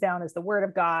cost comes down as the word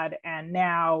of God, and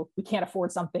now we can't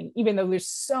afford something, even though there's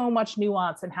so much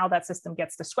nuance in how that system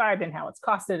gets described and how it's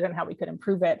costed and how we could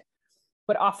improve it.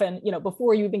 But often,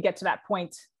 before you even get to that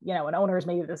point, an owner has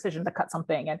made a decision to cut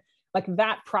something. And like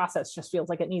that process just feels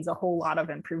like it needs a whole lot of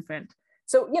improvement.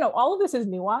 So, all of this is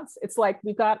nuance. It's like,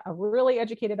 we've got a really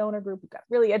educated owner group, we've got a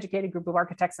really educated group of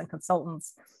architects and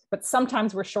consultants, but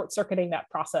sometimes we're short circuiting that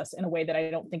process in a way that I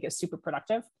don't think is super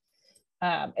productive.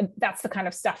 And that's the kind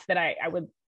of stuff that I would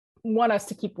want us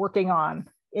to keep working on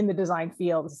in the design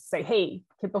field, is to say, hey,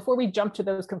 before we jump to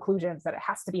those conclusions that it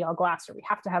has to be all glass, or we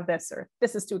have to have this, or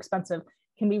this is too expensive,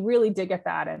 can we really dig at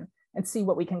that and see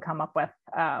what we can come up with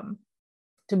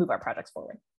to move our projects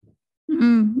forward?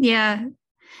 Yeah.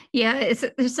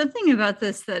 There's something about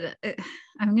this that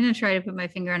I'm going to try to put my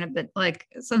finger on it, but like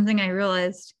something I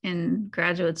realized in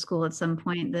graduate school at some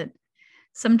point, that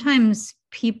sometimes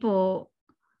people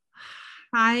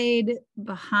hide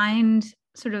behind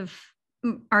sort of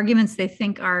arguments they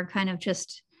think are kind of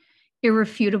just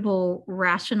irrefutable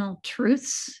rational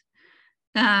truths.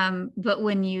 But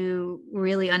when you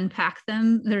really unpack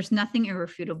them, there's nothing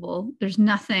irrefutable. There's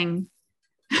nothing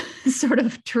sort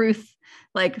of truth,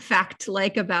 like fact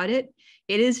like about it.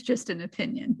 It is just an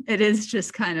opinion. It is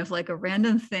just kind of like a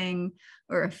random thing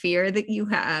or a fear that you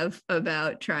have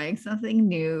about trying something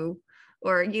new.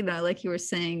 Or, you know, like you were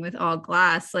saying with all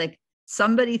glass, like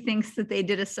somebody thinks that they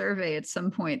did a survey at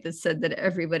some point that said that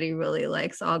everybody really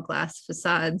likes all glass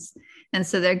facades. And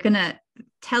so they're going to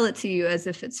tell it to you as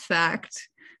if it's fact.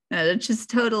 It's just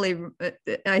totally,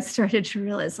 I started to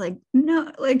realize like,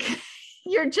 no, like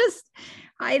you're just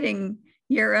hiding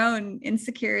your own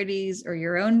insecurities or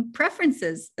your own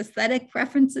preferences, aesthetic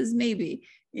preferences, maybe,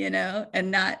 you know,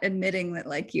 and not admitting that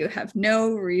like you have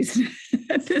no reason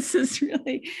that this is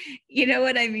really, you know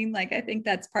what I mean? Like, I think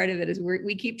that's part of it is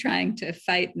we keep trying to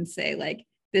fight and say like,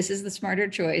 this is the smarter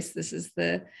choice. This is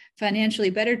the financially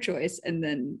better choice. And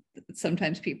then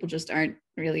sometimes people just aren't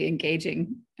really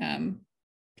engaging. I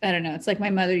don't know. It's like my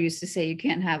mother used to say, you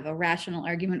can't have a rational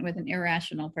argument with an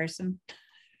irrational person.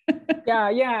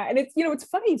 Yeah. And it's, you know, it's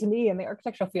funny to me in the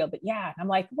architectural field that, I'm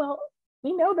like, well,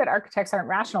 we know that architects aren't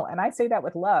rational. And I say that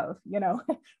with love, you know,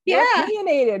 we're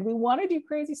opinionated. We want to do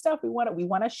crazy stuff. We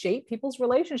want to shape people's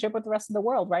relationship with the rest of the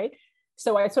world. Right.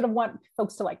 So I sort of want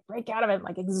folks to like break out of it,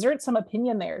 like exert some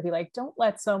opinion there. Be like, don't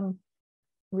let some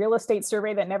real estate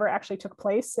survey that never actually took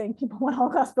place saying people want all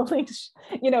glass buildings,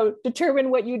 you know, determine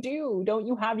what you do. Don't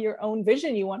you have your own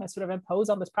vision you want to sort of impose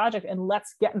on this project? And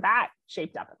let's get that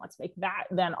shaped up and let's make that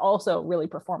then also really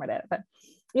performative. But,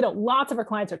 you know, lots of our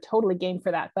clients are totally game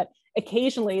for that, but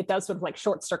occasionally it does sort of like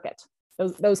short circuit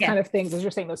those kind of things, as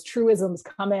you're saying, those truisms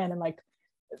come in and like,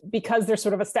 because they're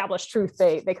sort of established truth,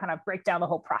 they kind of break down the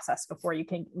whole process before you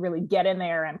can really get in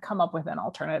there and come up with an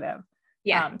alternative.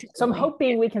 So I'm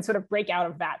hoping we can sort of break out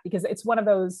of that, because it's one of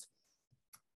those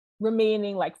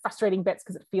remaining like frustrating bits,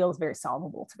 because it feels very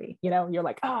solvable to me. You know, you're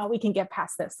like, oh, we can get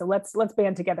past this. So let's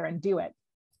band together and do it.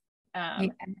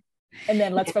 And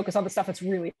then let's focus on the stuff that's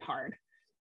really hard.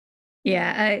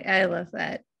 Yeah, I love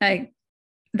that.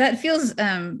 That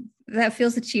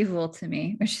feels achievable to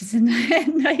me, which is a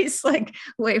nice like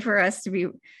way for us to be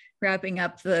wrapping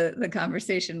up the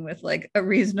conversation with like a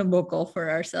reasonable goal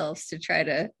for ourselves to try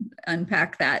to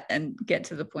unpack that and get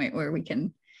to the point where we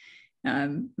can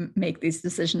make these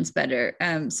decisions better.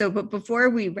 But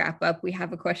before we wrap up, we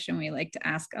have a question we like to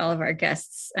ask all of our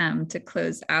guests to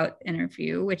close out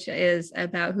interview, which is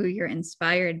about who you're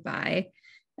inspired by.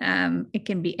 It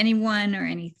can be anyone or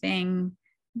anything,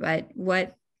 but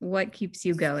what keeps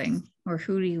you going, or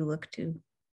who do you look to?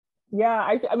 Yeah,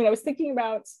 I mean, I was thinking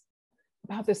about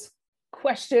this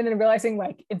question and realizing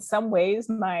like in some ways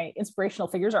my inspirational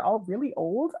figures are all really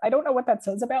old. I don't know what that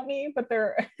says about me, but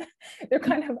they're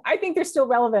kind of, I think they're still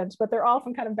relevant, but they're all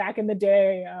from kind of back in the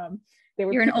day.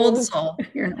 You're an old soul.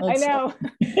 You're an old soul. I know.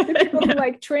 People who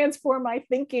like transform my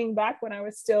thinking back when I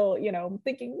was still, you know,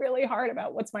 thinking really hard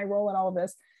about what's my role in all of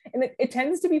this. And it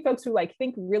tends to be folks who like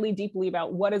think really deeply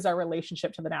about what is our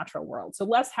relationship to the natural world. So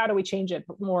less how do we change it,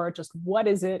 but more just what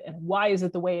is it and why is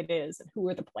it the way it is and who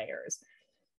are the players.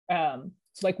 So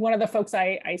like one of the folks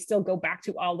I still go back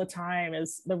to all the time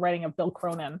is the writing of Bill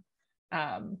Cronin.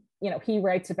 You know, he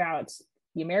writes about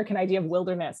the American idea of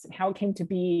wilderness and how it came to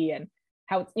be, and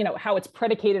how it's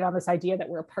predicated on this idea that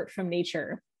we're apart from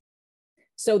nature.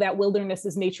 So that wilderness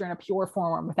is nature in a pure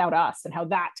form without us, and how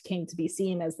that came to be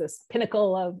seen as this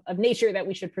pinnacle of nature that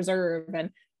we should preserve. And,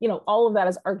 you know, all of that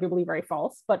is arguably very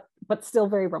false, but still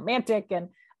very romantic. And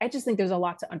I just think there's a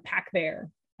lot to unpack there.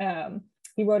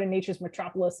 He wrote in Nature's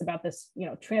Metropolis about this, you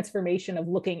know, transformation of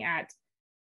looking at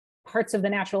parts of the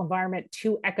natural environment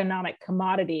to economic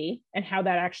commodity, and how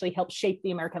that actually helps shape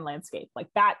the American landscape. Like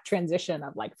that transition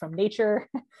of like from nature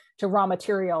to raw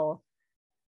material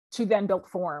to then built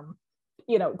form,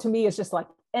 you know, to me is just like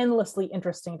endlessly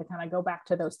interesting to kind of go back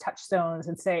to those touchstones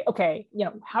and say, okay, you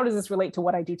know, how does this relate to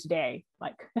what I do today?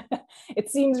 Like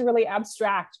it seems really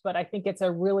abstract, but I think it's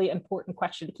a really important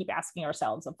question to keep asking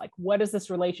ourselves of like, what is this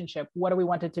relationship? What do we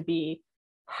want it to be?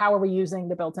 How are we using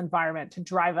the built environment to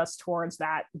drive us towards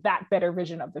that better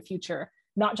vision of the future?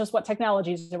 Not just what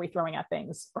technologies are we throwing at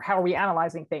things or how are we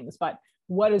analyzing things, but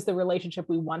what is the relationship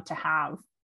we want to have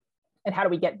and how do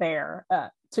we get there?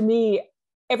 To me,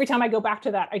 every time I go back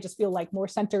to that, I just feel like more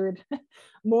centered,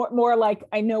 more like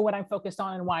I know what I'm focused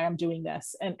on and why I'm doing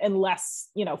this, and less,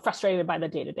 you know, frustrated by the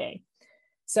day-to-day.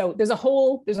 So there's a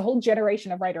whole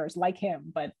generation of writers like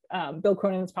him, but Bill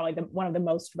Cronin is probably one of the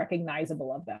most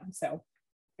recognizable of them. So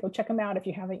go check them out if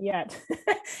you haven't yet.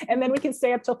 And then we can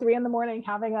stay up till 3 a.m.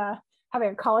 having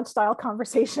a college style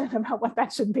conversation about what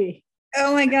that should be.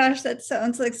 Oh my gosh, that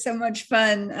sounds like so much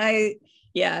fun. I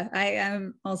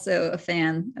am also a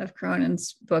fan of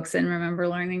Cronin's books and remember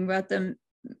learning about them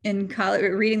in college,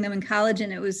 reading them in college.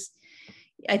 And it was,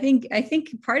 I think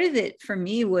part of it for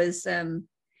me was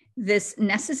this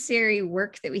necessary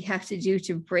work that we have to do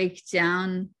to break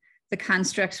down the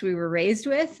constructs we were raised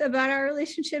with about our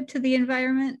relationship to the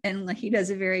environment. And like, he does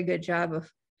a very good job of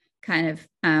kind of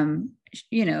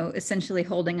essentially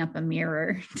holding up a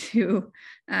mirror to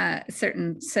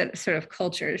certain sort of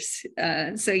cultures.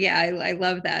 So yeah, I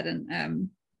love that, and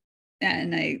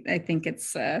I think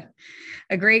it's a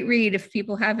great read. If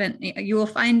people haven't, you will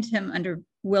find him under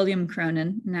William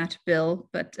Cronin, not Bill,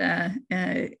 but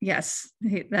yes,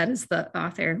 that is the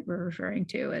author we're referring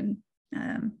to,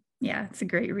 and yeah, it's a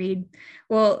great read.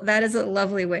 Well, that is a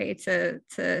lovely way to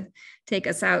take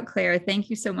us out, Claire.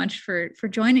 Thank you so much for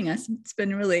joining us. It's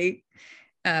been really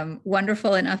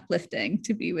wonderful and uplifting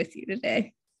to be with you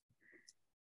today.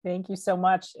 Thank you so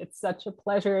much. It's such a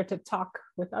pleasure to talk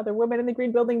with other women in the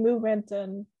green building movement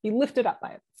and be lifted up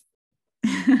by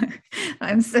it.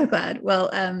 I'm so glad.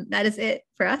 Well, that is it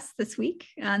for us this week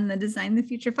on the Design the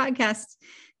Future podcast.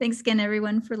 Thanks again,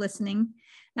 everyone, for listening.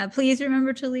 Please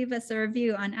remember to leave us a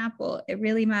review on Apple. It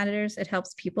really matters. It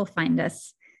helps people find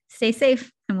us. Stay safe,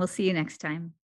 and we'll see you next time.